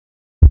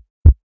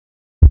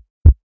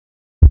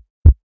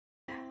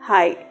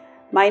Hi,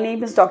 my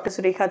name is Dr.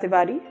 Surekha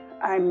Tiwari.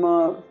 I'm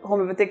a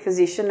homeopathic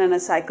physician and a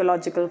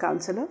psychological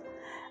counselor.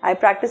 I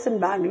practice in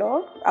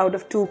Bangalore out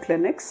of two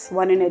clinics,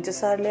 one in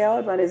HSR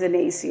layout, one is in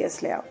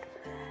ACS layout.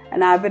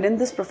 And I've been in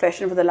this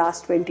profession for the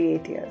last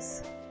 28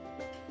 years.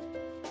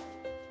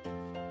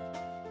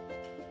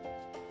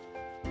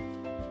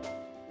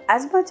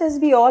 As much as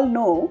we all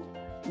know,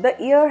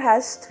 the ear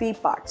has three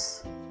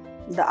parts: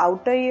 the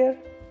outer ear,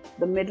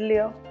 the middle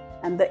ear,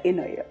 and the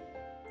inner ear.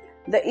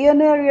 The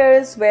inner ear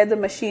is where the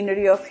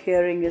machinery of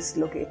hearing is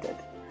located.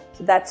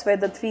 So that's where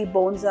the three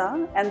bones are,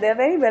 and they're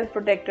very well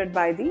protected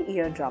by the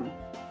eardrum.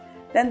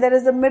 Then there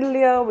is the middle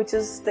ear, which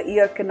is the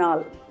ear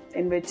canal,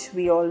 in which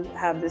we all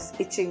have this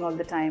itching all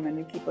the time and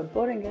we keep on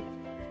pouring it.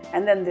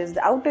 And then there's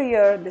the outer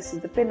ear, this is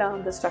the pinna,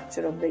 the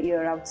structure of the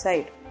ear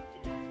outside.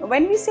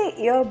 When we say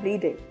ear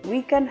bleeding,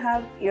 we can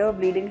have ear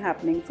bleeding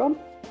happening from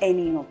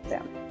any of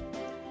them.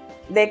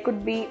 There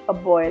could be a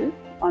boil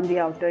on the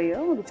outer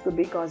ear, which could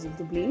be cause of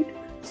the bleed.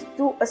 So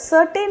to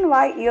ascertain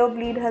why ear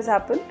bleed has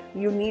happened,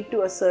 you need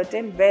to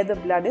ascertain where the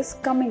blood is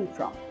coming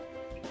from.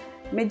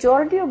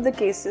 Majority of the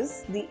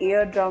cases, the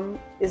eardrum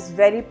is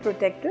very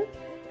protected,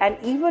 and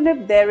even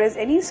if there is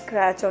any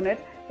scratch on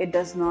it, it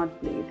does not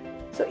bleed.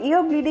 So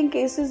ear bleeding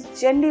cases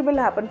generally will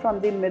happen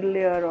from the middle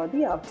ear or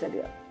the outer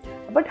ear.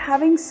 But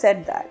having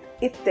said that,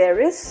 if there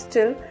is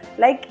still,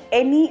 like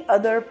any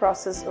other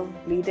process of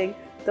bleeding,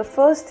 the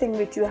first thing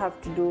which you have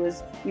to do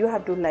is you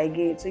have to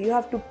ligate. So you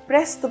have to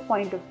press the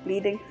point of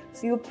bleeding.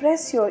 So you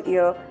press your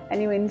ear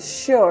and you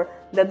ensure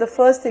that the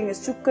first thing is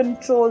to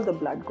control the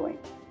blood going.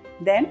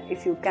 Then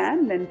if you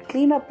can, then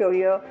clean up your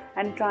ear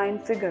and try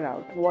and figure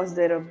out, was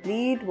there a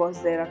bleed,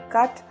 was there a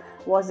cut,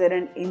 was there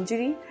an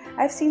injury?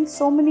 I've seen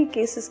so many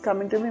cases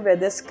coming to me where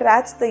they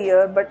scratch the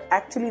ear, but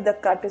actually the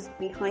cut is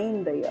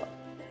behind the ear.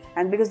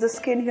 And because the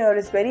skin here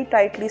is very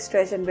tightly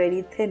stretched and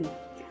very thin,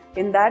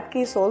 in that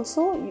case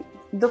also,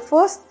 the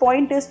first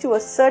point is to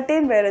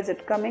ascertain where is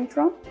it coming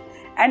from,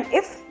 and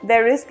if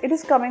it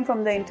is coming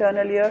from the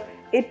internal ear,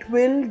 it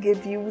will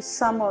give you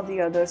some of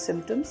the other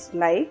symptoms,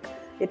 like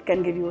it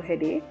can give you a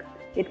headache,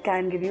 it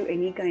can give you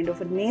any kind of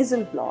a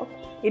nasal block,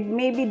 it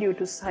may be due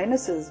to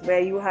sinuses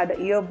where you had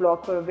an ear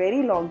block for a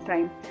very long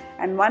time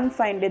and one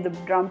fine day the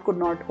drum could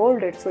not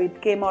hold it, so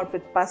it came out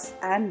with pus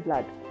and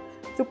blood.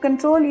 To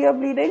control ear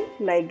bleeding,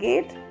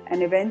 ligate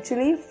and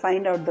eventually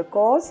find out the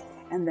cause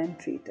and then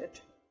treat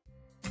it.